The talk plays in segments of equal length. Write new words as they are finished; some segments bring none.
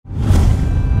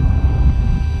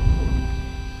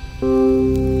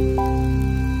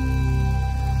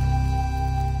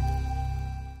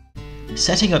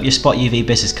Setting up your Spot UV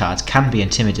business cards can be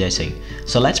intimidating,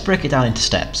 so let's break it down into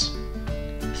steps.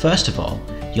 First of all,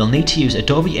 you'll need to use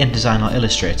Adobe InDesign or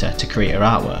Illustrator to create your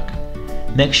artwork.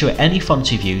 Make sure any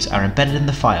fonts you've used are embedded in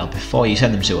the file before you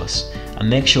send them to us, and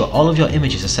make sure all of your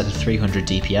images are set to 300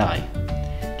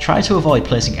 dpi. Try to avoid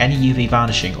placing any UV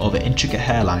varnishing over intricate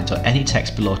hairlines or any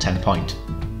text below 10 point.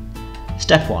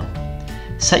 Step 1.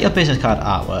 Set your business card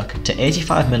artwork to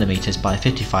 85mm by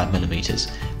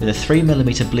 55mm with a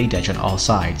 3mm bleed edge on all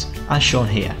sides, as shown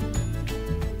here.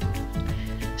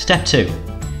 Step 2.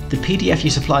 The PDF you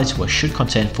supplied to us should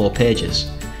contain 4 pages.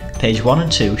 Page 1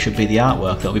 and 2 should be the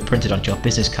artwork that will be printed onto your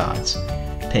business cards.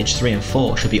 Page 3 and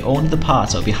 4 should be only the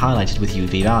parts that will be highlighted with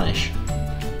UV varnish.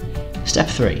 Step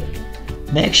 3.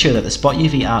 Make sure that the Spot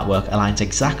UV artwork aligns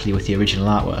exactly with the original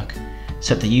artwork.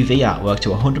 Set the UV artwork to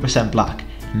 100% black.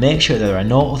 Make sure that there are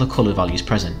no other colour values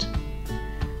present.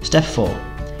 Step 4.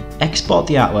 Export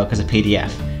the artwork as a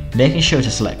PDF, making sure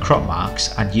to select crop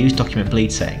marks and use document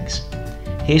bleed settings.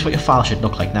 Here's what your file should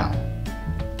look like now.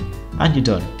 And you're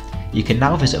done. You can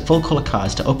now visit Full Colour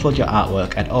Cards to upload your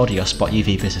artwork and order your Spot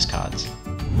UV business cards.